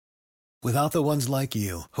Without the ones like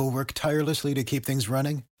you, who work tirelessly to keep things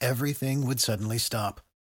running, everything would suddenly stop.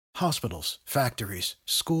 Hospitals, factories,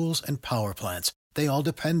 schools, and power plants, they all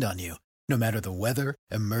depend on you. No matter the weather,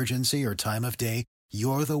 emergency, or time of day,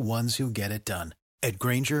 you're the ones who get it done. At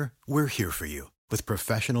Grainger, we're here for you with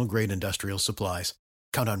professional-grade industrial supplies.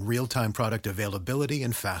 Count on real-time product availability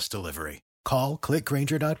and fast delivery. Call,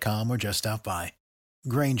 clickgrainger.com, or just stop by.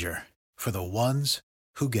 Grainger, for the ones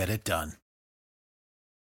who get it done.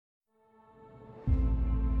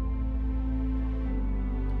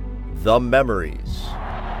 The memories.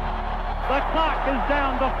 The clock is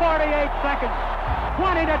down to 48 seconds.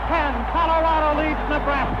 20-10, Colorado leads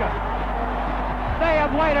Nebraska. They have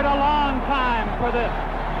waited a long time for this.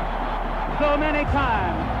 So many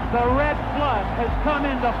times, the red flood has come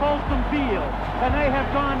into Folsom Field, and they have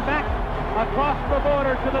gone back across the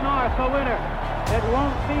border to the north, the winner. It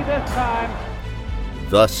won't be this time.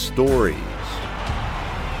 The stories.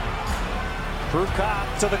 Prukop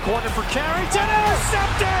to the corner for Carrington,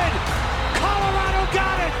 intercepted! Colorado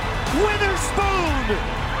got it! Witherspoon!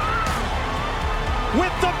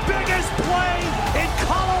 With the biggest play in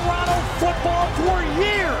Colorado football for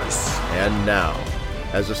years! And now,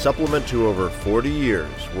 as a supplement to over 40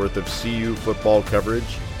 years worth of CU football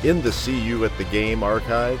coverage in the CU at the Game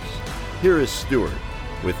archives, here is Stuart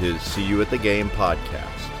with his CU at the Game podcast.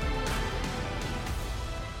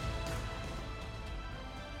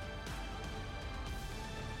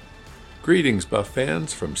 Greetings, Buff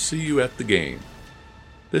fans, from CU at the Game.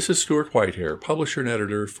 This is Stuart Whitehair, publisher and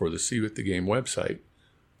editor for the CU at the Game website,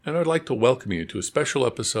 and I'd like to welcome you to a special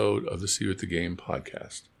episode of the CU at the Game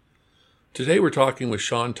podcast. Today we're talking with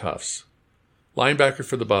Sean Tufts, linebacker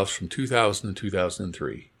for the Buffs from 2000 to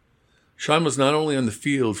 2003. Sean was not only on the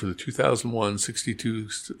field for the 2001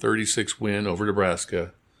 62-36 win over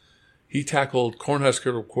Nebraska, he tackled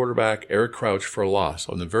Cornhusker quarterback Eric Crouch for a loss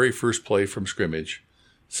on the very first play from scrimmage,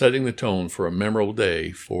 setting the tone for a memorable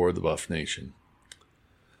day for the Buff Nation.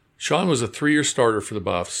 Sean was a 3-year starter for the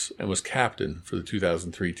Buffs and was captain for the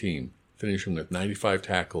 2003 team, finishing with 95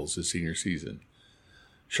 tackles his senior season.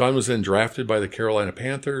 Sean was then drafted by the Carolina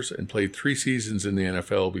Panthers and played 3 seasons in the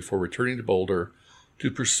NFL before returning to Boulder to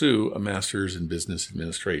pursue a master's in business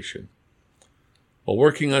administration. While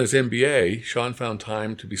working on his MBA, Sean found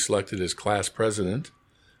time to be selected as class president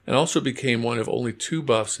and also became one of only 2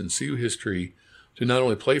 Buffs in CU history to not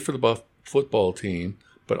only play for the Buff football team,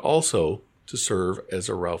 but also to serve as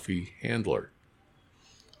a Ralphie Handler.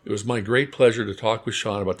 It was my great pleasure to talk with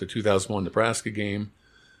Sean about the 2001 Nebraska game,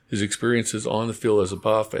 his experiences on the field as a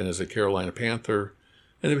Buff and as a Carolina Panther,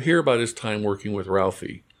 and to hear about his time working with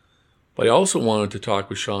Ralphie. But I also wanted to talk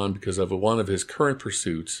with Sean because of one of his current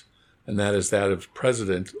pursuits, and that is that of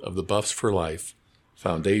president of the Buffs4Life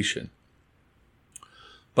Foundation.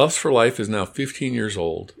 Buffs4Life is now 15 years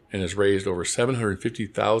old and has raised over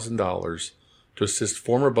 $750,000 to assist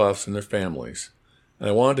former Buffs and their families, and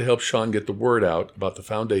I wanted to help Sean get the word out about the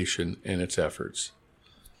foundation and its efforts.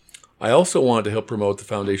 I also wanted to help promote the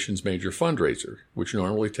foundation's major fundraiser, which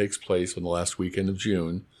normally takes place on the last weekend of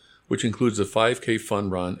June, which includes a 5K fun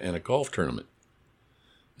run and a golf tournament.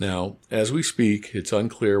 Now, as we speak, it's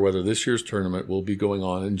unclear whether this year's tournament will be going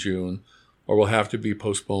on in June or will have to be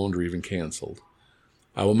postponed or even canceled.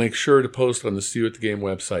 I will make sure to post on the CU at the Game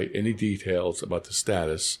website any details about the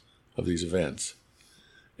status of these events.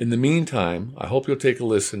 In the meantime, I hope you'll take a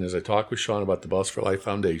listen as I talk with Sean about the Buffs4Life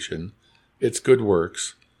Foundation, its good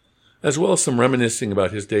works, as well as some reminiscing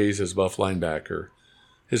about his days as Buff linebacker,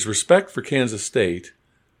 his respect for Kansas State,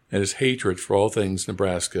 and his hatred for all things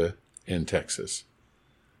Nebraska and Texas.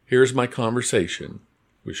 Here's my conversation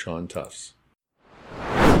with Sean Tufts.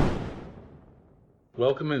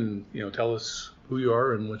 Welcome, and tell us who you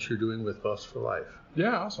are and what you're doing with Buffs4Life.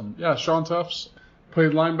 Yeah, awesome. Yeah, Sean Tufts.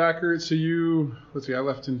 Played linebacker at CU. I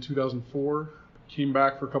left in 2004. Came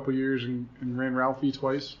back for a couple years and ran Ralphie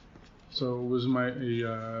twice. So was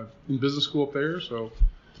in business school up there. So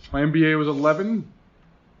my MBA was 11.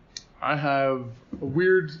 I have a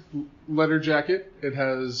weird letter jacket. It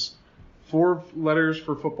has 4 letters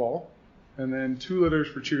for football and then 2 letters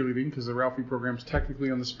for cheerleading because the Ralphie program's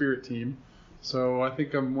technically on the Spirit team. So I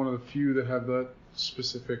think I'm one of the few that have that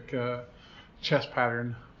specific chest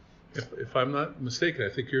pattern. If I'm not mistaken,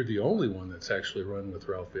 I think you're the only one that's actually run with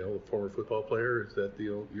Ralphie, a former football player. Is that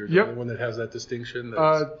you're the only one that has that distinction?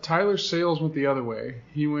 Tyler Sales went the other way.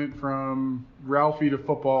 He went from Ralphie to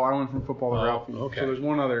football. I went from football to Ralphie. Okay. So there's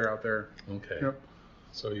one other out there. Okay. Yep.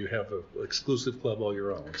 So you have an exclusive club all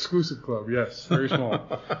your own. Exclusive club, yes. Very small.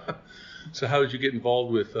 So how did you get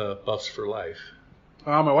involved with Buffs4Life?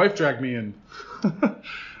 My wife dragged me in.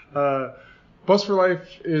 Buffs4Life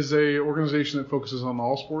is a organization that focuses on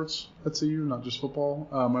all sports at CU, not just football.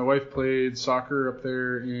 My wife played soccer up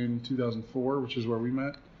there in 2004, which is where we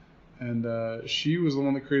met, and she was the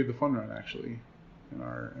one that created the fun run actually. In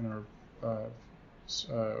our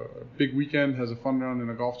big weekend has a fun run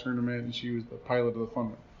and a golf tournament, and she was the pilot of the fun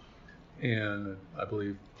run. And I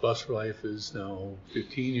believe Buffs4Life is now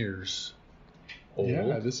 15 years old.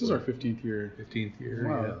 Yeah, this is our 15th year. 15th year,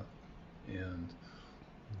 wow. Yeah. And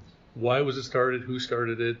why was it started? Who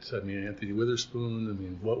started it? I mean, Anthony Witherspoon. I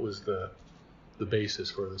mean, what was the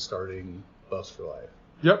basis for the starting Buffs4Life?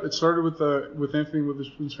 Yep, it started with Anthony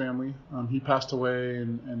Witherspoon's family. He passed away,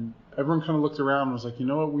 and everyone kind of looked around and was like, you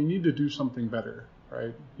know what, we need to do something better,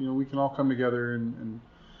 right? You know, we can all come together and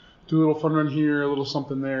do a little fun run here, a little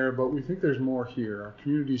something there, but we think there's more here. Our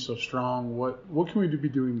community's so strong. What can we be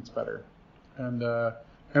doing that's better? And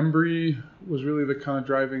Embry was really the kind of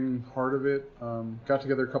driving heart of it. Got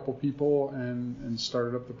together a couple people and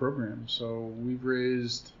started up the program. So we've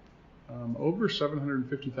raised over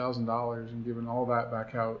 $750,000 and given all that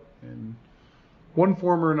back out in one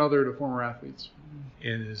form or another to former athletes.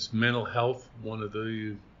 And is mental health one of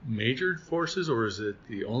the major forces, or is it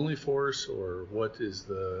the only force, or what is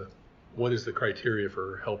the criteria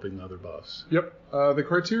for helping other Buffs? Yep. The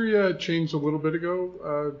criteria changed a little bit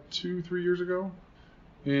ago, 2-3 years ago.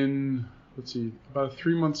 In, about a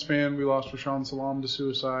 3-month span, we lost Rashawn Salam to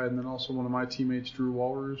suicide, and then also one of my teammates, Drew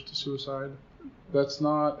Walrus, to suicide. That's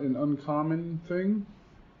not an uncommon thing.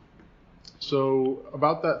 So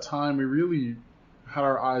about that time, we really had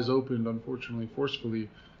our eyes opened, unfortunately, forcefully,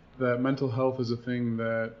 that mental health is a thing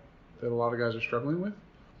that a lot of guys are struggling with.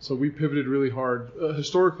 So we pivoted really hard.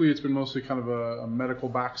 Historically, it's been mostly kind of a medical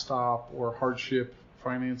backstop or hardship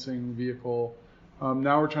financing vehicle.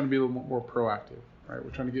 Now we're trying to be a little more proactive, right?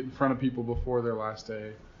 We're trying to get in front of people before their last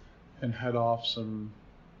day and head off some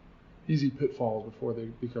easy pitfalls before they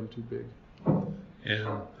become too big. And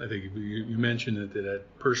I think you mentioned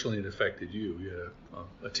that personally it affected you. You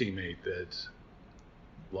had a teammate that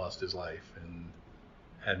lost his life and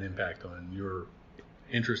had an impact on your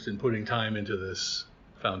interest in putting time into this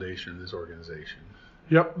foundation, this organization.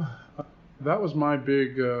 Yep. That was my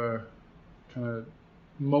big kind of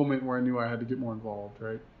moment where I knew I had to get more involved,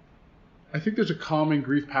 right? I think there's a common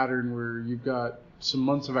grief pattern where you've got some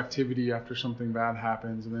months of activity after something bad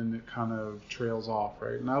happens and then it kind of trails off,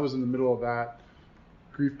 right? And I was in the middle of that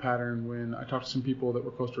grief pattern when I talked to some people that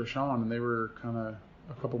were close to Sean, and they were kind of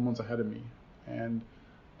a couple months ahead of me. And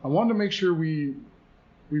I wanted to make sure we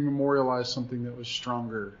memorialized something that was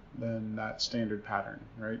stronger than that standard pattern,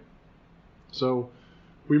 right? So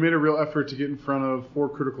we made a real effort to get in front of 4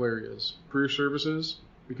 critical areas. Career services,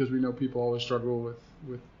 because we know people always struggle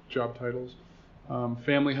with job titles.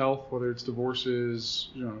 Family health, whether it's divorces,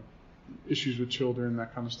 issues with children,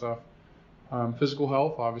 that kind of stuff. Physical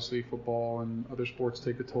health, obviously football and other sports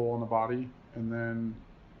take a toll on the body. And then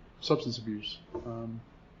substance abuse.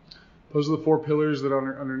 Those are the 4 pillars that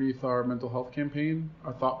are underneath our mental health campaign.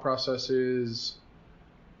 Our thought process is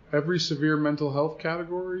every severe mental health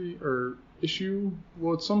category or issue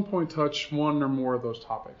will at some point touch one or more of those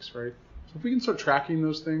topics, right? So if we can start tracking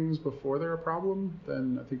those things before they're a problem,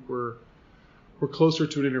 then I think we're closer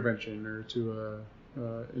to an intervention or to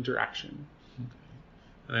a interaction. Okay.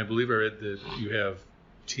 And I believe I read that you have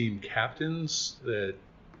team captains that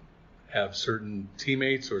have certain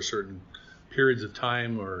teammates or certain periods of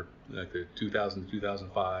time, or like the 2000 to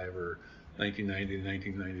 2005 or 1990 to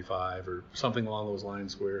 1995 or something along those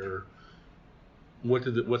lines. Where what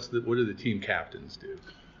do the team captains do?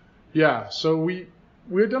 Yeah, so we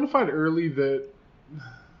identified early that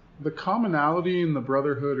the commonality and the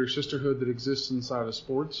brotherhood or sisterhood that exists inside of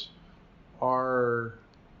sports are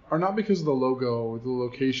not because of the logo or the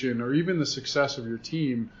location or even the success of your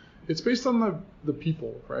team. It's based on the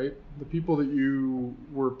people, right? The people that you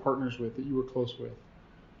were partners with, that you were close with.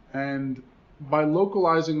 And by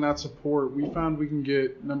localizing that support, we found we can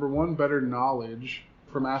get, number one, better knowledge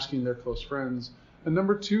from asking their close friends. And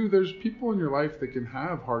number two, there's people in your life that can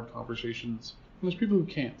have hard conversations. And there's people who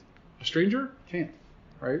can't. A stranger can't,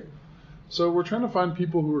 right? So we're trying to find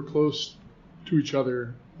people who are close to each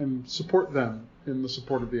other and support them in the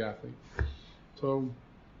support of the athlete. So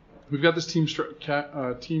we've got this team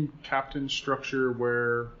captain structure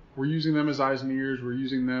where we're using them as eyes and ears. We're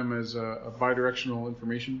using them as a bidirectional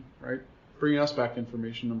information, right? Bringing us back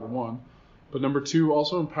information, number one. But number two,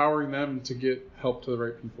 also empowering them to get help to the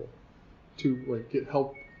right people. To get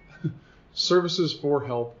help, services for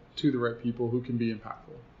help to the right people who can be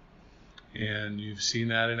impactful. And you've seen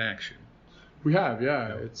that in action. We have,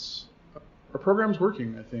 yeah. Our program's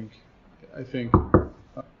working, I think.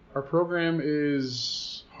 Our program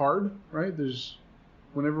is hard, right?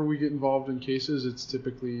 Whenever we get involved in cases, it's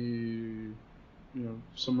typically,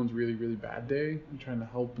 someone's really, really bad day, and trying to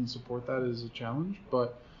help and support that is a challenge.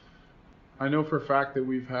 But I know for a fact that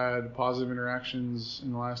we've had positive interactions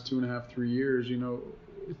in the last 2.5, 3 years.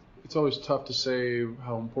 It's always tough to say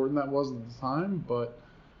how important that was at the time, but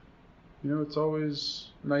it's always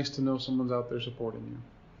nice to know someone's out there supporting you.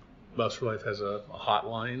 Buffs4Life has a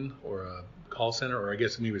hotline or a call center, or I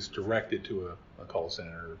guess maybe it's directed to a call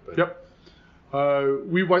center. But Yep.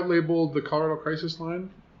 We white labeled the Colorado Crisis Line.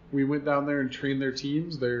 We went down there and trained their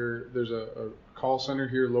teams. There's a call center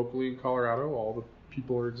here locally in Colorado. All the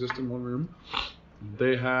people exist in one room.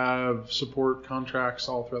 They have support contracts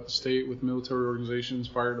all throughout the state with military organizations,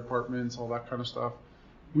 fire departments, all that kind of stuff.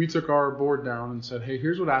 We took our board down and said, hey,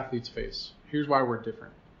 here's what athletes face. Here's why we're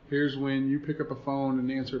different. Here's when you pick up a phone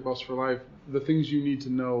and answer at Buffs4Life, the things you need to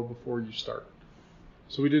know before you start.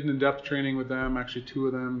 So we did an in-depth training with them, actually 2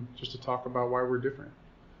 of them, just to talk about why we're different.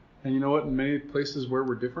 And you know what? In many places where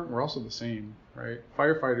we're different, we're also the same, right?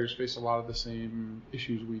 Firefighters face a lot of the same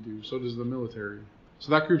issues we do. So does the military.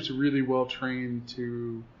 So that group's really well trained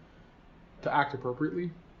to act appropriately,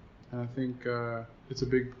 and I think it's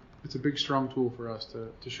a big strong tool for us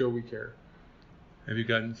to show we care. Have you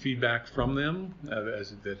gotten feedback from them?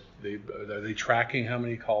 Are they tracking how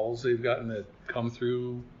many calls they've gotten that come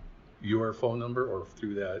through your phone number or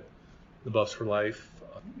through the Buffs4Life?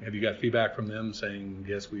 Have you got feedback from them saying,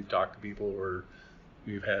 yes, we've talked to people, or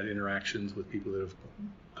we've had interactions with people that have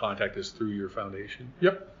contacted us through your foundation?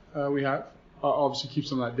 Yep, we have. Obviously keep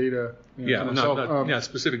some of that data. Not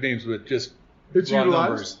specific names, but just it's raw utilized.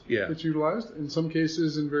 Numbers. Yeah, it's utilized in some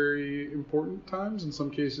cases in very important times. In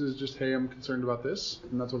some cases, just hey, I'm concerned about this,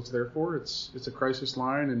 and that's what it's there for. It's a crisis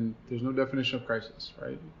line, and there's no definition of crisis,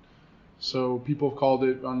 right? So people have called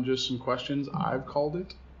it on just some questions. I've called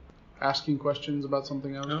it asking questions about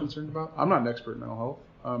something I was concerned about. I'm not an expert in mental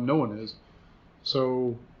health. No one is.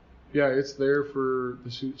 So yeah, it's there for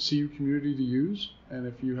the CU community to use. And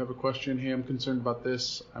if you have a question, hey, I'm concerned about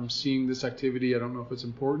this, I'm seeing this activity, I don't know if it's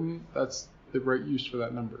important, that's the right use for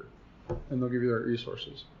that number. And they'll give you the right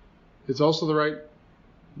resources. It's also the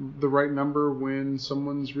right number when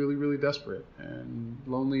someone's really, really desperate and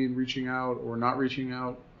lonely and reaching out or not reaching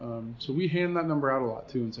out. So we hand that number out a lot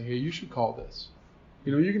too and say, hey, you should call this.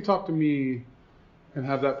 You can talk to me and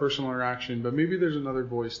have that personal interaction, but maybe there's another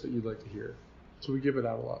voice that you'd like to hear. So we give it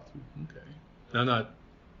out a lot too. Okay. Now, not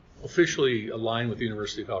officially aligned with the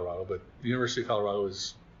University of Colorado, but the University of Colorado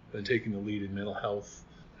has been taking the lead in mental health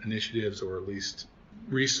initiatives, or at least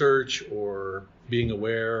research or being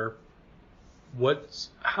aware.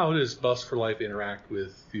 How does Buffs4Life interact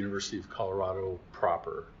with the University of Colorado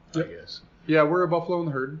proper, I guess? Yeah, we're a buffalo in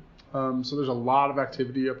the herd. So there's a lot of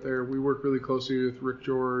activity up there. We work really closely with Rick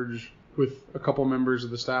George, with a couple members of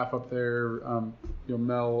the staff up there,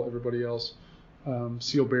 Mel, everybody else.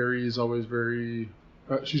 Seal Berry is always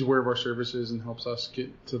she's aware of our services and helps us get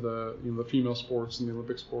to the female sports and the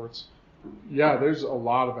Olympic sports. Yeah, there's a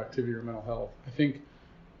lot of activity around mental health. I think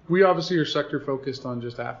we obviously are sector focused on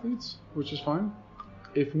just athletes, which is fine.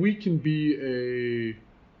 If we can be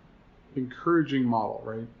a encouraging model,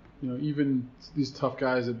 right? Even these tough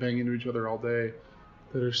guys that bang into each other all day,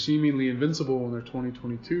 that are seemingly invincible when they're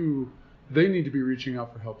 2022, they need to be reaching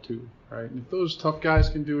out for help too, right? And if those tough guys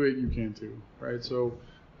can do it, you can too, right? So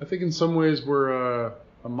I think in some ways we're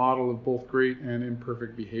a model of both great and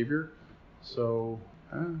imperfect behavior. So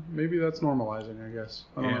maybe that's normalizing, I guess.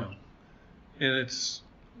 I don't know. And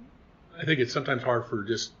I think it's sometimes hard for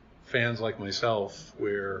just fans like myself,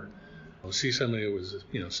 where I'll see somebody who was,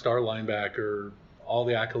 star linebacker, all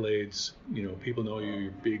the accolades, people know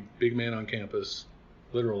you're big man on campus,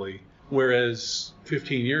 literally. Whereas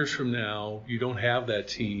 15 years from now, you don't have that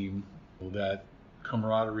team, that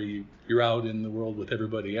camaraderie. You're out in the world with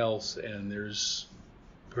everybody else, and there's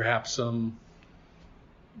perhaps some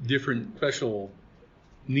different special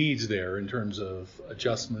needs there in terms of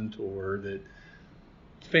adjustment, or that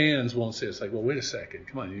fans won't say, it's like, well, wait a second,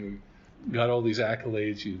 come on, you got all these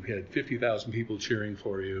accolades, you had 50,000 people cheering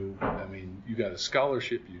for you, I mean, you got a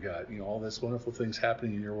scholarship, you got all this wonderful things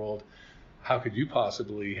happening in your world. How could you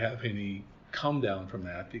possibly have any come down from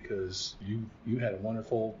that, because you had a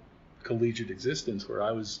wonderful collegiate existence where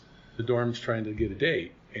I was the dorms trying to get a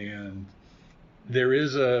date. And there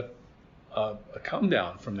is a come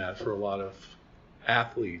down from that for a lot of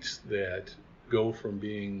athletes that go from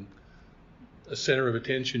being a center of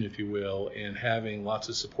attention, if you will, and having lots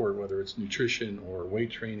of support, whether it's nutrition or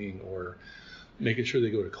weight training or making sure they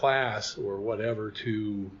go to class or whatever,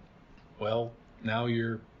 to, well, now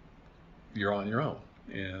you're on your own,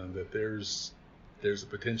 and that there's a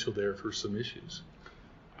potential there for some issues.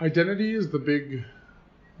 Identity is the big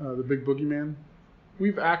boogeyman.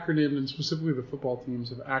 We've acronymed, and specifically the football teams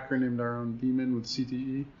have acronymed our own demon with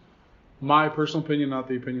CTE. My personal opinion, not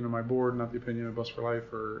the opinion of my board, not the opinion of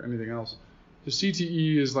Buffs4Life or anything else. The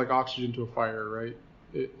CTE is like oxygen to a fire, right?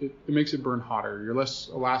 It makes it burn hotter. You're less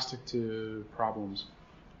elastic to problems.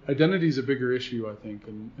 Identity is a bigger issue, I think,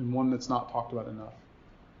 and one that's not talked about enough.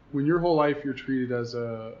 When your whole life you're treated as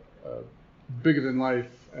a bigger than life,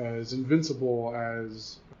 as invincible,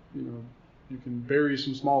 as, you can bury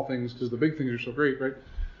some small things because the big things are so great, right?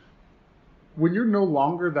 When you're no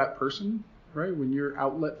longer that person, right? When your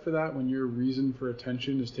outlet for that, when your reason for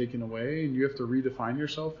attention is taken away and you have to redefine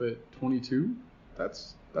yourself at 22,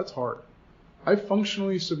 that's hard. I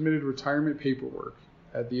functionally submitted retirement paperwork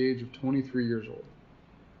at the age of 23 years old.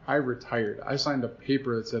 I retired. I signed a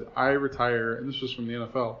paper that said I retire, and this was from the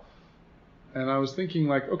NFL. And I was thinking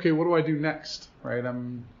like, okay, what do I do next, right?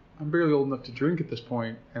 I'm barely old enough to drink at this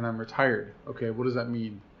point, and I'm retired. Okay, what does that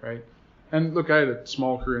mean, right? And look, I had a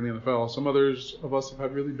small career in the NFL. Some others of us have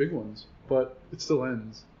had really big ones, but it still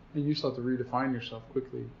ends. And you still have to redefine yourself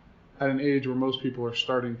quickly at an age where most people are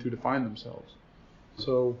starting to define themselves.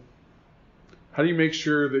 So how do you make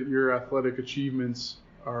sure that your athletic achievements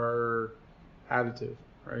are additive,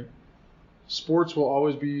 right? Sports will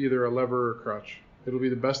always be either a lever or a crutch. It'll be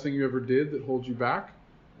the best thing you ever did that holds you back,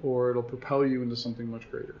 or it'll propel you into something much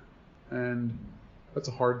greater. And that's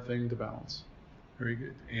a hard thing to balance. Very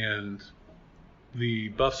good. And the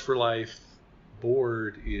Buffs4Life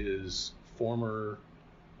board is former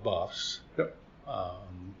Buffs, Yep.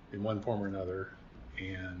 In one form or another.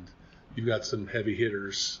 And you've got some heavy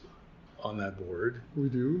hitters on that board. We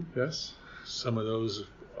do, yes. Some of those,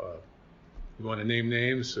 you want to name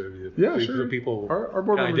names? So Yeah, sure. People our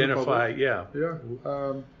board members are identify. public.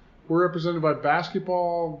 Yeah. We're represented by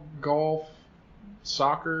basketball, golf,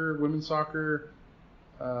 soccer, women's soccer.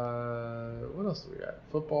 What else do we got?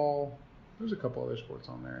 Football. There's a couple other sports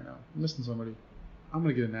on there now. I'm missing somebody. I'm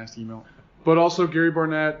going to get a nasty email. But also Gary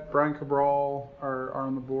Barnett, Brian Cabral are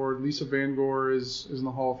on the board. Lisa Van Gore is in the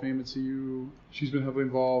Hall of Fame at CU. She's been heavily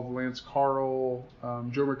involved. Lance Carl,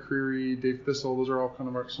 Joe McCreary, Dave Thistle. Those are all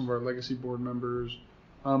kind of some of our legacy board members.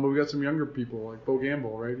 But we got some younger people like Bo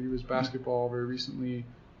Gamble, right? He was basketball very recently.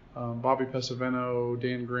 Bobby Pesaveno,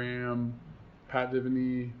 Dan Graham, Pat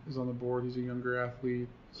Divany is on the board. He's a younger athlete.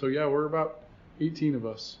 So yeah, we're about 18 of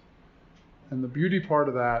us. And the beauty part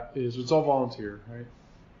of that is it's all volunteer, right?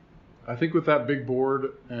 I think with that big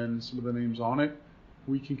board and some of the names on it,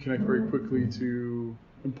 we can connect very quickly to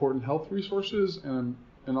important health resources and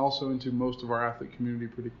also into most of our athlete community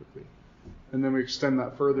pretty quickly. And then we extend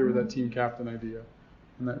that further with that team captain idea.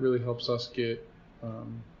 And that really helps us get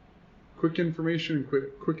quick information and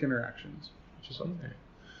quick interactions, which is something.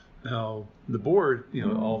 Now, the board,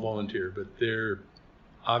 all volunteer, but there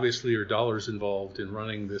obviously are dollars involved in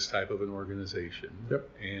running this type of an organization. Yep.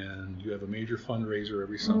 And you have a major fundraiser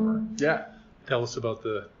every summer. Yeah. Tell us about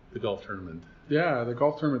the golf tournament. Yeah, the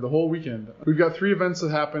golf tournament, the whole weekend. We've got 3 events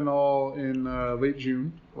that happen all in late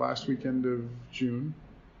June, last weekend of June.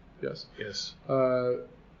 Yes. Yes.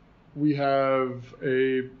 We have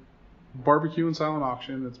a barbecue and silent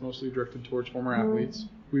auction that's mostly directed towards former athletes.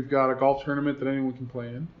 We've got a golf tournament that anyone can play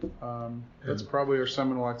in. That's probably our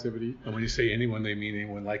seminal activity. And when you say anyone, they mean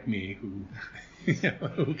anyone like me who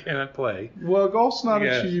who cannot play. Well, golf's not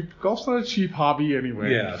a cheap hobby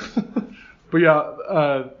anyway. Yeah. But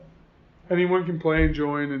yeah, anyone can play and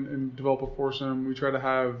join and develop a foursome. We try to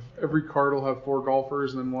have every card will have 4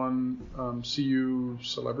 golfers and then one CU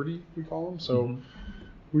celebrity, we call them. So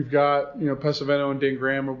we've got Pesaveno and Dan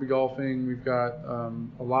Graham will be golfing. We've got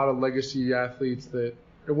a lot of legacy athletes that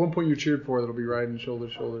at one point you cheered for that'll be riding shoulder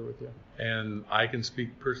to shoulder with you. And I can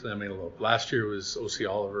speak personally. I mean, last year was O.C.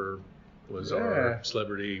 Oliver was our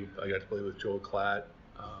celebrity. I got to play with Joel Klatt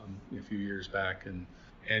a few years back, and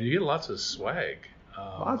you get lots of swag.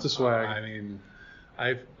 Lots of swag. I mean,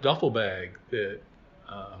 I've duffel bag that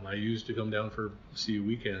I used to come down for CU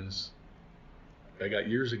weekends. I got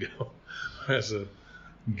years ago as a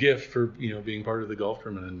gift for being part of the golf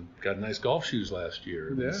tournament, and got nice golf shoes last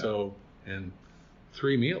year. Yeah. So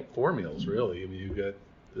 4 meals really. I mean, you've got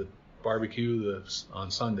the barbecue on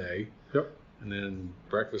Sunday. Yep. And then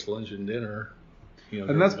breakfast, lunch, and dinner.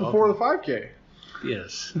 And that's before the 5K.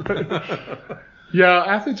 Yes. Yeah,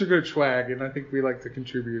 athletes are good at swag, and I think we like to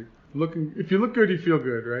contribute. If you look good, you feel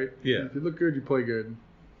good, right? Yeah. And if you look good, you play good.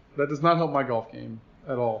 That does not help my golf game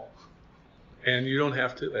at all. And you don't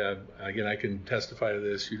have to. Again, I can testify to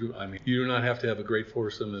this. You do not have to have a great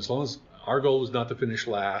foursome. As long as our goal was not to finish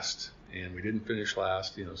last, and we didn't finish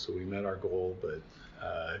last, so we met our goal. But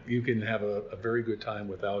you can have a very good time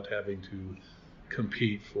without having to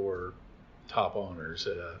compete for top honors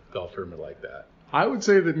at a golf tournament like that? I would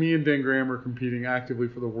say that me and Dan Graham are competing actively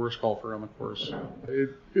for the worst golfer on the course.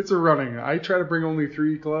 It's a running. I try to bring only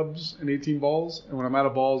 3 clubs and 18 balls, and when I'm out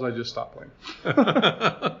of balls, I just stop playing.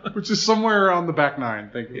 Which is somewhere around the back 9,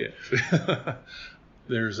 thank you. Yeah.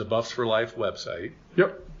 There's a Buffs4Life website.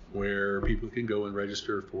 Yep. Where people can go and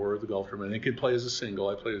register for the golf tournament. They can play as a single.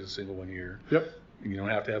 I played as a single one year. Yep. You don't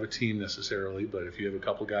have to have a team necessarily, but if you have a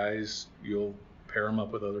couple guys, you'll pair them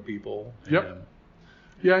up with other people. Yep.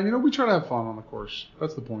 Yeah, and we try to have fun on the course.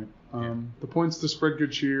 That's the point. The point's to spread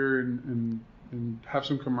good cheer and have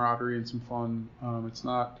some camaraderie and some fun.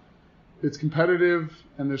 It's competitive,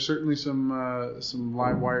 and there's certainly some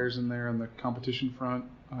live wires in there on the competition front.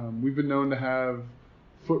 We've been known to have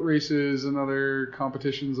foot races and other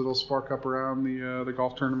competitions that'll spark up around the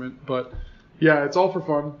golf tournament. But yeah, it's all for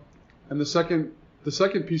fun. And the second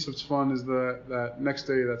piece of fun is that next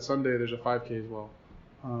day, that Sunday, there's a 5K as well.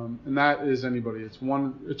 And that is anybody. It's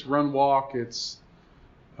run walk. It's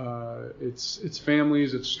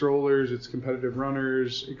families. It's strollers. It's competitive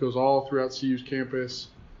runners. It goes all throughout CU's campus.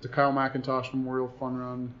 The Kyle McIntosh Memorial Fun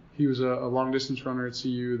Run. He was a long distance runner at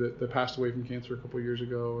CU that passed away from cancer a couple of years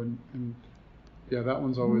ago. And yeah, that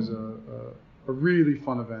one's always a really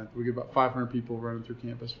fun event. We get about 500 people running through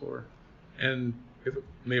campus for. And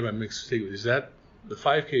maybe I'm mistaken, is that the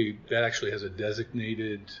 5K that actually has a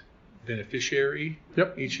designated beneficiary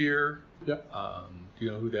each year? Yep. Do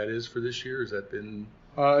you know who that is for this year? Has that been?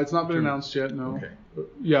 It's not been announced yet, no. Okay.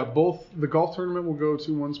 Yeah, both the golf tournament will go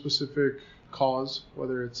to one specific cause,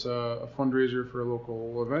 whether it's a fundraiser for a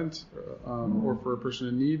local event or for a person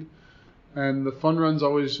in need. And the fun runs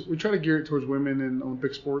we try to gear it towards women in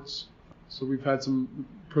Olympic sports. So we've had some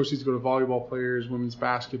proceeds go to volleyball players, women's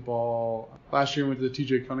basketball. Last year we went to the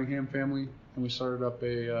TJ Cunningham family, and we started up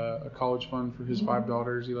a college fund for his 5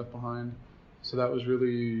 daughters he left behind. So that was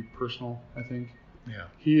really personal, I think. Yeah.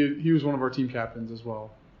 He was one of our team captains as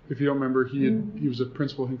well. If you don't remember, he was a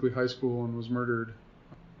principal at Hinckley High School and was murdered,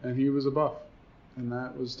 and he was a Buff, and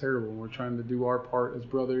that was terrible. We're trying to do our part as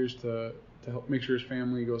brothers to help make sure his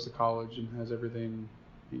family goes to college and has everything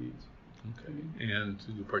he needs. Okay. And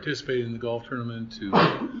to participate in the golf tournament, to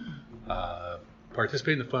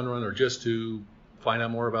participate in the fun run, or just to find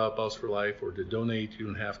out more about Buffs4Life, or to donate, you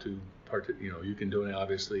don't have to. You can donate.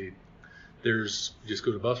 Obviously, just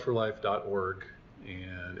go to buffs4life.org,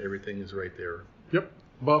 and everything is right there. Yep.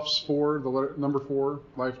 Buffs4, the letter, number 4,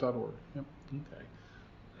 life.org. Yep. Okay.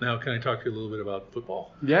 Now, can I talk to you a little bit about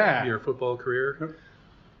football? Yeah. Your football career. Yep.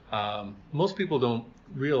 Most people don't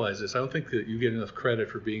realize this. I don't think that you get enough credit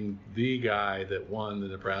for being the guy that won the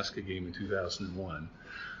Nebraska game in 2001.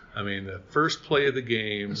 I mean, the first play of the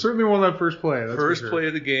game. I certainly won that first play. That's first for sure. Play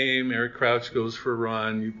of the game, Eric Crouch goes for a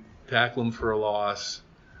run. You tackle him for a loss.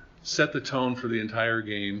 Set the tone for the entire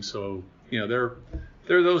game. So, there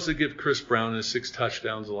are those that give Chris Brown and his 6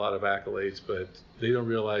 touchdowns a lot of accolades, but they don't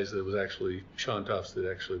realize that it was actually Sean Tufts that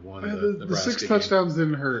actually won the Nebraska The 6 game. touchdowns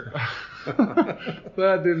didn't hurt.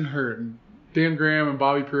 That didn't hurt. And Dan Graham and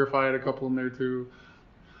Bobby Purify had a couple in there too.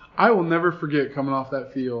 I will never forget coming off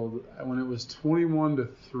that field when it was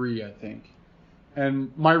 21-3, I think.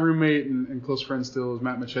 And my roommate and close friend still is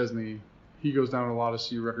Matt McChesney. He goes down in a lot of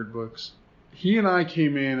CU record books. He and I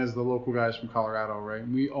came in as the local guys from Colorado, right?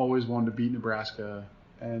 And we always wanted to beat Nebraska.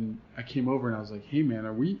 And I came over and I was like, "Hey man,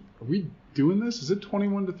 are we doing this? Is it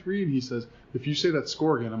 21-3?" And he says, "If you say that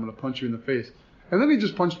score again, I'm going to punch you in the face." And then he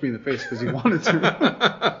just punched me in the face because he wanted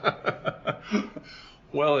to.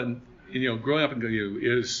 Well, and growing up in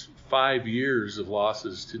it was 5 years of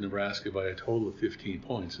losses to Nebraska by a total of 15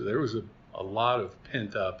 points. So there was a lot of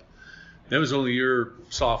pent up. That was only your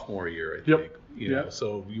sophomore year, I think. Yep.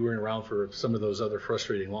 So you weren't around for some of those other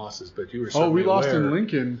frustrating losses, but you were. We lost aware. in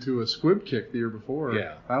Lincoln to a squib kick the year before.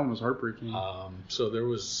 Yeah, that one was heartbreaking. So there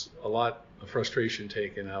was a lot of frustration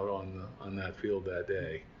taken out on that field that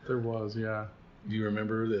day. There was, yeah. Do you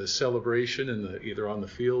remember the celebration either on the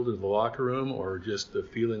field or the locker room, or just the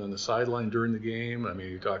feeling on the sideline during the game? I mean,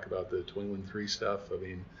 you talk about the 21-3 stuff. I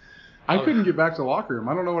mean, I couldn't get back to the locker room.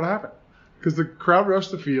 I don't know what happened because the crowd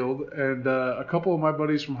rushed the field, and a couple of my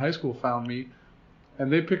buddies from high school found me.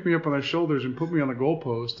 And they picked me up on their shoulders and put me on the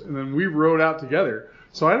goalpost, and then we rode out together.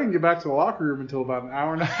 So I didn't get back to the locker room until about an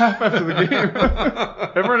hour and a half after the game.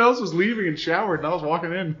 Everyone else was leaving and showered, and I was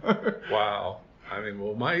walking in. Wow. I mean,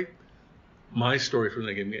 well, my story from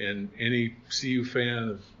the game, and any CU fan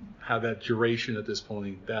of how that duration at this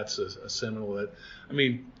point, that's a seminal.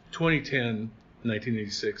 2010,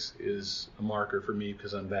 1986 is a marker for me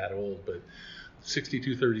because I'm that old, but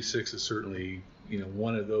 62-36 is certainly,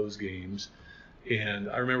 one of those games. And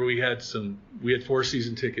I remember we had 4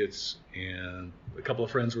 season tickets, and a couple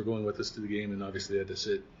of friends were going with us to the game, and obviously they had to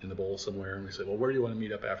sit in the bowl somewhere. And we said, well, where do you want to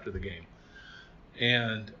meet up after the game?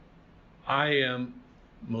 And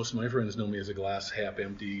most of my friends know me as a glass half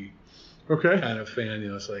empty kind of fan.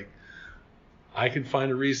 It's like I can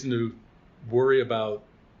find a reason to worry about,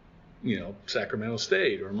 Sacramento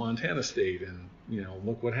State or Montana State, and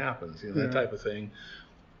look what happens, that type of thing.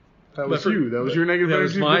 That was you. That was your negative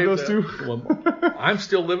energy with those two? Well, I'm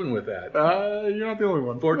still living with that. You're not the only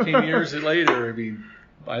one. 14 years later,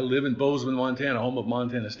 I live in Bozeman, Montana, home of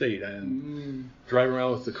Montana State, and driving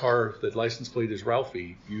around with the car that license plate is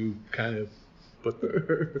Ralphie, you kind of put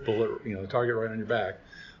the bullet, the target right on your back.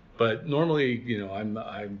 But normally,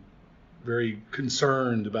 I'm very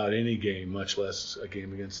concerned about any game, much less a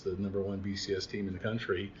game against the number one BCS team in the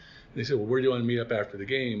country. And they said, well, where do you want to meet up after the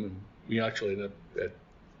game? And we actually ended up at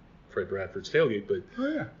Fred Bradford's tailgate, but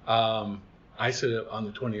I said on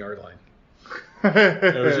the 20-yard line.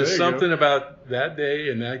 There was just something about that day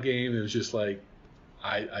and that game. It was just like,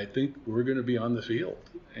 I think we're going to be on the field,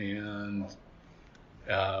 and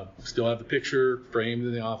still have the picture framed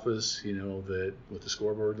in the office. That with the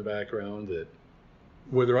scoreboard in the background. That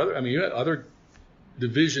were there other? You had other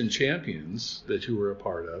division champions that you were a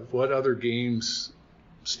part of. What other games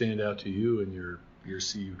stand out to you in your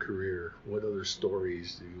CU career? What other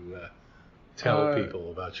stories do you tell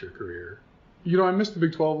people about your career? I missed the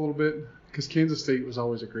Big 12 a little bit because Kansas State was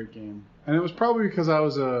always a great game. And it was probably because I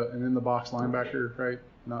was an in-the-box linebacker, right?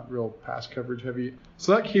 Not real pass coverage heavy.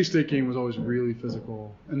 So that K-State game was always really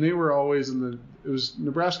physical. And they were always it was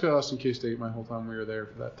Nebraska, us, and K-State my whole time we were there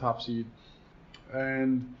for that top seed.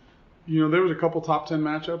 And, there was a couple top 10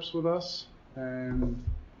 matchups with us. And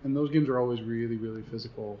those games are always really, really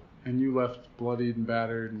physical. And you left bloodied and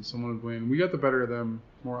battered, and someone would win. We got the better of them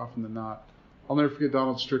more often than not. I'll never forget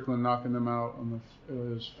Donald Strickland knocking them out on it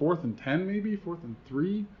was 4th and 10 maybe, 4th and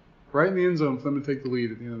 3, right in the end zone for them to take the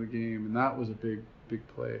lead at the end of the game, and that was a big, big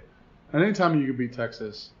play. And anytime you could beat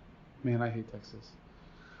Texas, man, I hate Texas.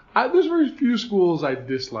 There's very few schools I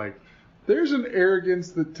dislike. There's an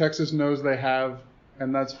arrogance that Texas knows they have,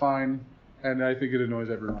 and that's fine, and I think it annoys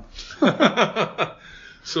everyone.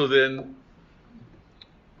 So then,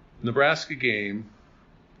 Nebraska game,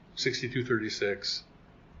 62-36,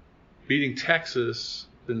 beating Texas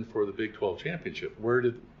then for the Big 12 championship.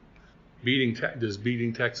 Does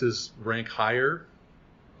beating Texas rank higher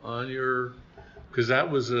on your? Because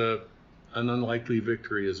that was an unlikely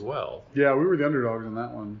victory as well. Yeah, we were the underdogs in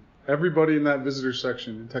that one. Everybody in that visitor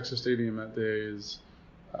section in Texas Stadium that day is.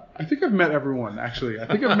 I think I've met everyone, actually. I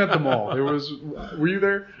think I've met them all. Were you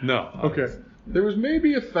there? No. Okay. There was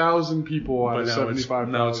maybe 1,000 people out of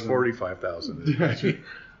 75,000. Now it's 45,000.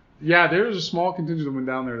 Yeah, there was a small contingent that went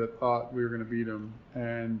down there that thought we were going to beat them.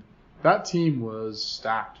 And that team was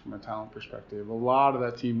stacked from a talent perspective. A lot of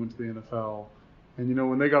that team went to the NFL. And,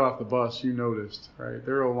 when they got off the bus, you noticed, right?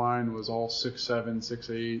 Their O-line was all 6'7",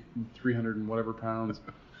 6'8", and 300 and whatever pounds.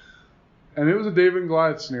 And it was a David and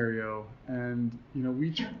Goliath scenario. And,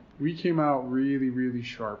 we came out really, really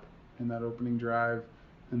sharp in that opening drive.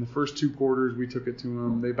 In the first 2 quarters, we took it to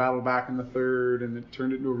them. They battled back in the third, and it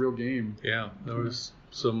turned it into a real game. Yeah, there was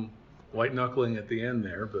some white knuckling at the end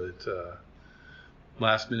there, but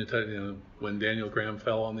last minute, when Daniel Graham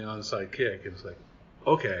fell on the onside kick, it was like,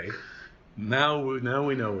 okay, now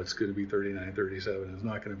we know it's going to be 39-37. It's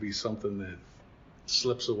not going to be something that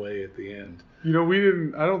slips away at the end. I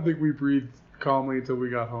don't think we breathed calmly until we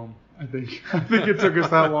got home. I think it took us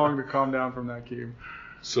that long to calm down from that game.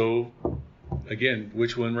 So, again,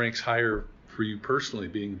 which one ranks higher for you personally,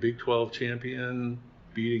 being Big 12 champion,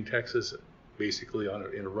 beating Texas basically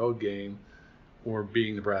in a road game, or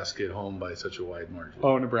being Nebraska at home by such a wide margin?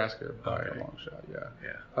 Oh, Nebraska by a long shot, yeah.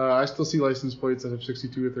 I still see license plates that have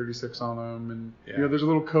 62 or 36 on them, and there's a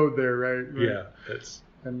little code there, right?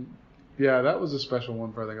 Yeah, that was a special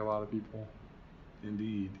one for I think a lot of people.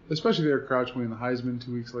 Indeed. Especially Eric Crouch winning the Heisman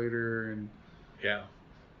 2 weeks later, and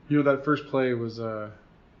that first play was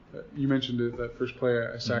you mentioned it. That first play,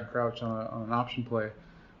 I sacked Crouch on an option play.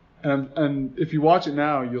 And if you watch it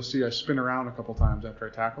now, you'll see I spin around a couple times after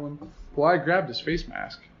I tackle him. Well, I grabbed his face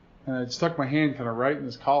mask, and I stuck my hand kind of right in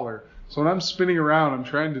his collar. So when I'm spinning around, I'm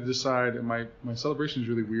trying to decide, and my celebration is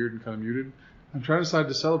really weird and kind of muted. I'm trying to decide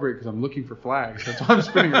to celebrate because I'm looking for flags. That's why I'm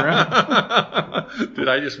spinning around. Did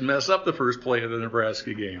I just mess up the first play of the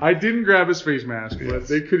Nebraska game? I didn't grab his face mask, but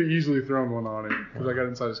they could have easily thrown one on it because I got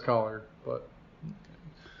inside his collar. But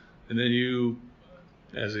and then you,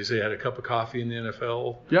 as they say, had a cup of coffee in the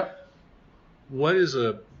NFL. Yep. What is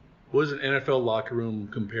an NFL locker room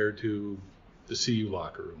compared to the CU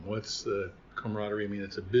locker room? What's the camaraderie?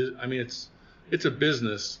 It's it's a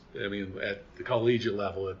business. I mean, at the collegiate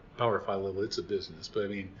level, at Power 5 level, it's a business. But I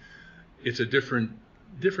mean, it's a different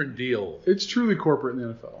deal. It's truly corporate in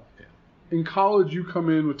the NFL. Yeah. In college, you come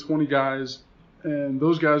in with 20 guys, and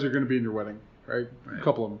those guys are going to be in your wedding, right? A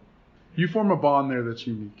couple of them. You form a bond there that's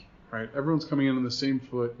unique, right? Everyone's coming in on the same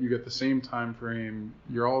foot. You get the same time frame.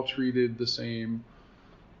 You're all treated the same.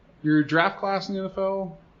 Your draft class in the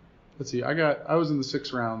NFL, let's see, I was in the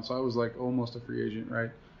 6th round, so I was like almost a free agent,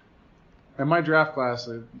 right? And my draft class,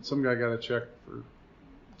 some guy got a check for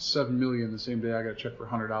 $7 million the same day I got a check for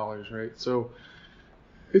 $100, right? So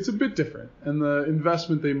it's a bit different, and the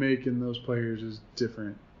investment they make in those players is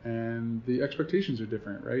different, and the expectations are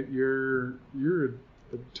different, right? You're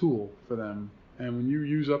a tool for them, and when you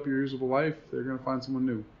use up your usable life, they're going to find someone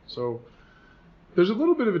new. So there's a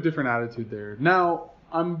little bit of a different attitude there. Now,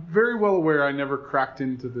 I'm very well aware I never cracked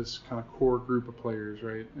into this kind of core group of players,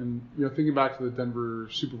 right? And thinking back to the Denver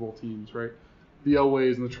Super Bowl teams, right? The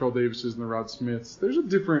Elways and the Terrell Davises and the Rod Smiths, there's a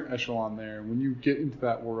different echelon there. When you get into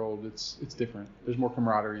that world, it's different. There's more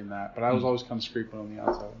camaraderie in that. But I was always kind of scraping on the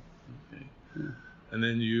outside. Okay. Yeah. And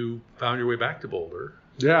then you found your way back to Boulder.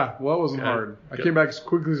 Yeah, well, it wasn't hard. I came back as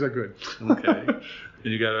quickly as I could. Okay.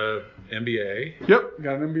 And you got an MBA. Yep,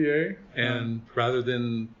 got an MBA. And rather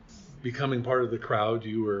than becoming part of the crowd,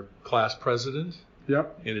 you were class president.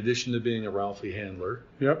 Yep. In addition to being a Ralphie Handler.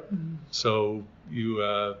 Yep. So you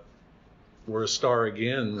were a star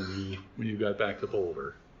again when you got back to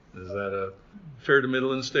Boulder. Is that a fair to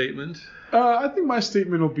middling statement? I think my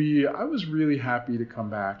statement will be I was really happy to come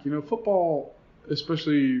back. Football,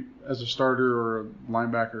 especially as a starter or a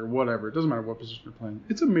linebacker or whatever, it doesn't matter what position you're playing,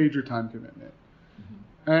 it's a major time commitment.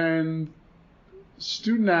 Mm-hmm. And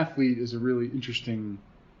student athlete is a really interesting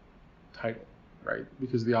title, right?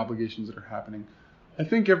 Because of the obligations that are happening. I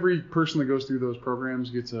think every person that goes through those programs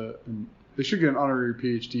gets they should get an honorary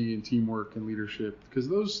PhD in teamwork and leadership, because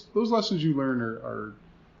those lessons you learn are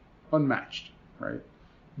unmatched, right?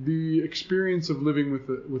 The experience of living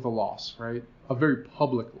with a loss, right? A very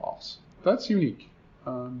public loss. That's unique.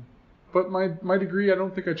 But my degree, I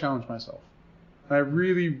don't think I challenged myself.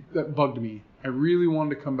 That bugged me. I really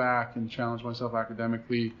wanted to come back and challenge myself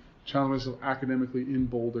academically in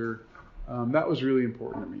Boulder. That was really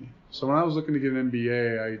important to me. So when I was looking to get an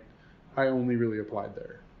MBA, I only really applied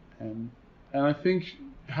there. And I think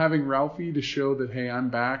having Ralphie to show that, hey, I'm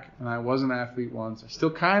back and I was an athlete once, I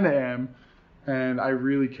still kind of am, and I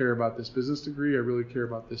really care about this business degree, I really care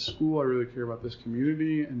about this school, I really care about this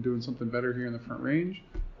community and doing something better here in the Front Range,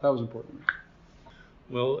 that was important to me.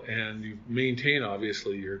 Well, and you maintain,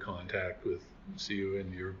 obviously, your contact with CU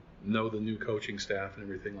and you know the new coaching staff and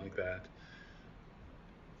everything like that.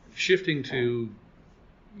 Shifting to,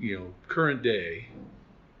 current day,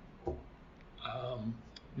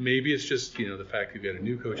 maybe it's just, the fact you've got a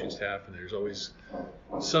new coaching staff and there's always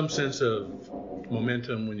some sense of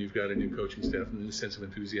momentum when you've got a new coaching staff and a sense of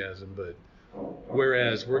enthusiasm. But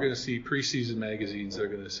whereas we're going to see preseason magazines that are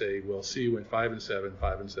going to say, well, CU went 5-7,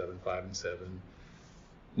 5-7, 5-7,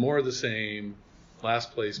 more of the same,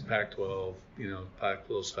 last place Pac-12,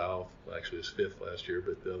 Pac-12 South, actually it was 5th last year,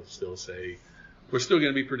 but they'll still say, we're still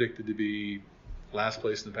going to be predicted to be last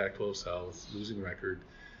place in the Pac-12 South, losing record.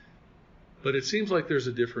 But it seems like there's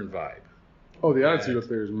a different vibe. Oh, the attitude up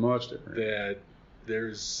there is much different. That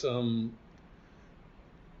there's some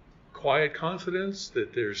quiet confidence,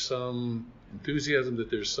 that there's some enthusiasm, that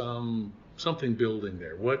there's something building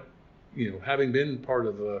there. What, having been part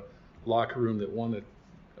of a locker room that won a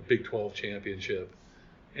Big 12 championship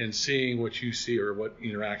and seeing what you see or what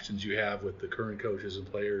interactions you have with the current coaches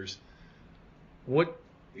and players, what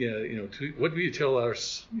do you tell our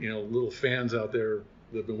little fans out there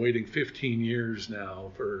that have been waiting 15 years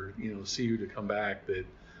now for CU to come back that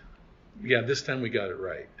this time we got it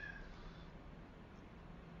right?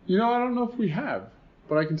 I don't know if we have,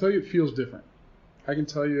 but I can tell you it feels different. I can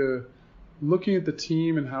tell you, looking at the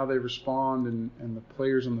team and how they respond and the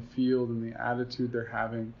players on the field and the attitude they're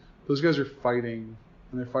having, those guys are fighting,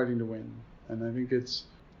 and they're fighting to win. And I think it's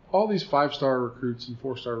all these 5-star recruits and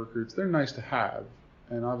 4-star recruits, they're nice to have.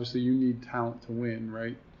 And obviously you need talent to win,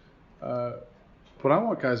 right? But I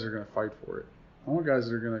want guys that are going to fight for it. I want guys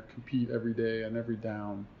that are going to compete every day and every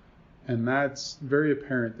down. And that's very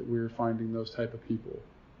apparent that we're finding those type of people.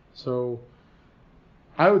 So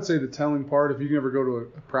I would say the telling part, if you can ever go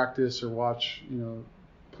to a practice or watch,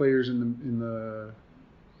 players in the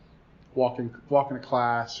walking a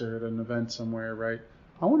class or at an event somewhere, right?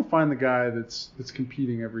 I want to find the guy that's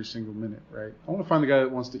competing every single minute, right? I want to find the guy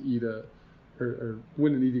that wants to eat or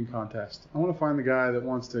win an eating contest. I want to find the guy that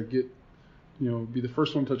wants to get, be the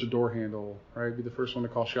first one to touch a door handle, right? Be the first one to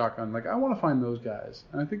call shotgun. Like, I want to find those guys,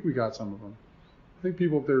 and I think we got some of them. I think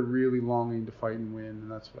people up there are really longing to fight and win,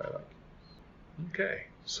 and that's what I like. Okay,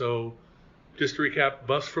 so just to recap,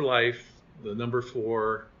 Buffs4Life, the number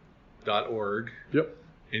 4.org. Yep.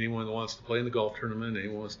 Anyone that wants to play in the golf tournament,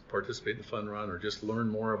 anyone wants to participate in the fun run, or just learn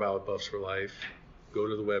more about Buffs4Life, go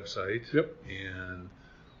to the website. Yep. And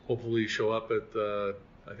hopefully show up at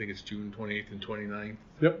I think it's June 28th and 29th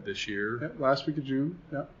this year. Yep, last week of June.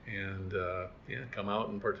 Yeah. And come out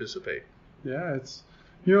and participate. Yeah, it's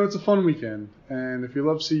a fun weekend, and if you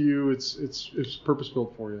love CU, it's purpose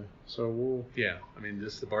built for you. So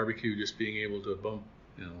just the barbecue, just being able to bump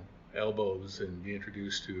elbows and be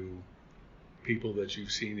introduced to people that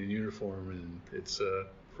you've seen in uniform, and it's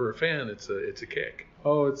for a fan, it's a kick.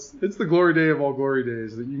 Oh, it's the glory day of all glory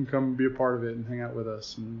days that you can come and be a part of it and hang out with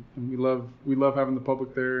us, and we love having the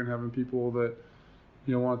public there and having people that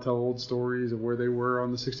want to tell old stories of where they were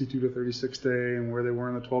on the 62-36 day and where they were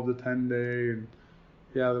on the 12-10 day, and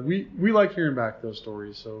we like hearing back those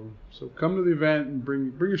stories. So come to the event and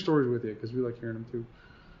bring your stories with you, because we like hearing them too.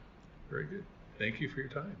 Very good. Thank you for your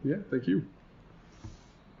time. Yeah, thank you.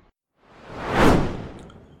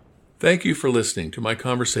 Thank you for listening to my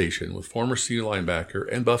conversation with former CU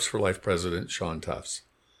linebacker and Buffs4Life president Sean Tufts.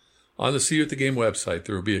 On the CU at the Game website,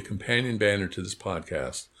 there will be a companion banner to this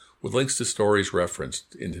podcast with links to stories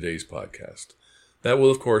referenced in today's podcast. That will,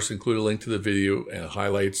 of course, include a link to the video and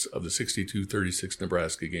highlights of the 62-36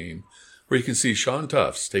 Nebraska game, where you can see Sean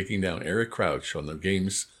Tufts taking down Eric Crouch on the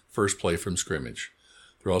game's first play from scrimmage.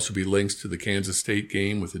 There will also be links to the Kansas State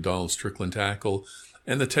game with the Donald Strickland tackle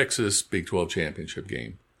and the Texas Big 12 Championship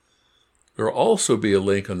game. There will also be a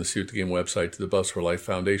link on the CU at the Game website to the Buffs4Life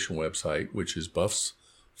Foundation website, which is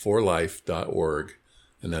buffs4life.org,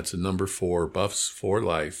 and that's the number 4,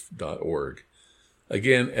 buffs4life.org.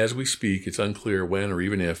 Again, as we speak, it's unclear when or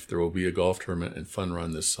even if there will be a golf tournament and fun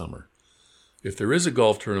run this summer. If there is a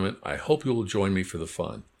golf tournament, I hope you will join me for the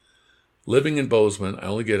fun. Living in Bozeman, I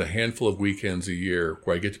only get a handful of weekends a year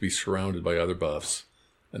where I get to be surrounded by other Buffs,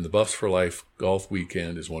 and the Buffs4Life golf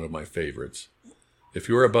weekend is one of my favorites. If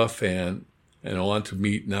you're a Buff fan and want to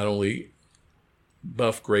meet not only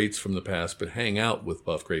Buff greats from the past, but hang out with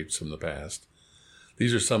Buff greats from the past,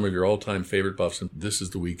 these are some of your all-time favorite Buffs, and this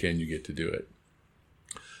is the weekend you get to do it.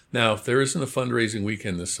 Now, if there isn't a fundraising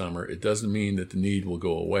weekend this summer, it doesn't mean that the need will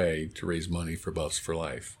go away to raise money for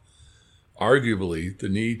Buffs4Life. Arguably, the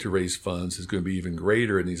need to raise funds is going to be even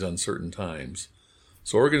greater in these uncertain times.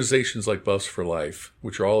 So organizations like Buffs4Life,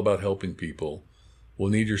 which are all about helping people, will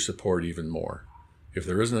need your support even more. If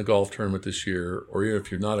there isn't a golf tournament this year, or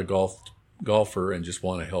if you're not a golfer and just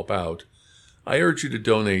want to help out, I urge you to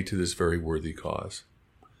donate to this very worthy cause.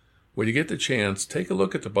 When you get the chance, take a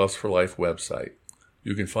look at the Buffs4Life website.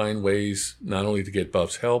 You can find ways not only to get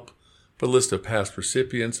Buffs help, but a list of past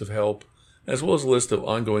recipients of help, as well as a list of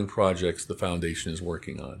ongoing projects the foundation is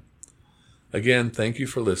working on. Again, thank you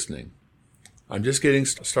for listening. I'm just getting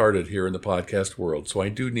started here in the podcast world, so I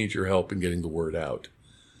do need your help in getting the word out.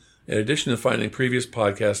 In addition to finding previous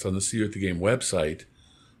podcasts on the CU at the Game website,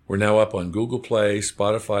 we're now up on Google Play,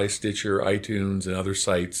 Spotify, Stitcher, iTunes, and other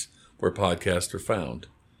sites where podcasts are found.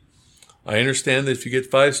 I understand that if you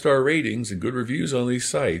get 5-star ratings and good reviews on these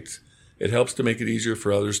sites, it helps to make it easier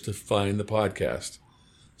for others to find the podcast.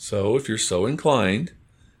 So if you're so inclined,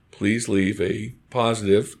 please leave a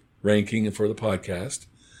positive ranking for the podcast.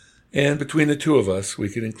 And between the two of us, we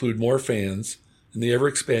can include more fans in the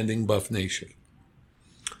ever-expanding Buff Nation.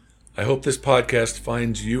 I hope this podcast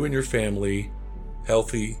finds you and your family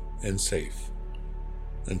healthy and safe.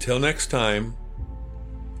 Until next time,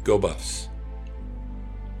 go Buffs.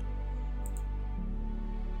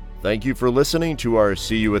 Thank you for listening to our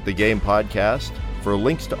See You at the Game podcast. For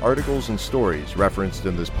links to articles and stories referenced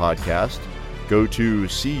in this podcast, go to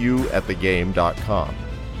cuyatthegame.com.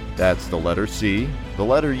 That's the letter C, the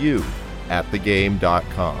letter U,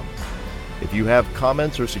 atthegame.com. If you have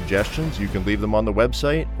comments or suggestions, you can leave them on the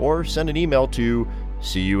website or send an email to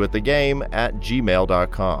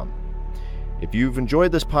cuyatthegame@gmail.com. If you've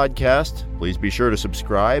enjoyed this podcast, please be sure to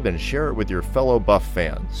subscribe and share it with your fellow Buff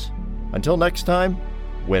fans. Until next time,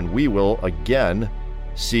 when we will again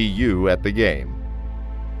see you at the game.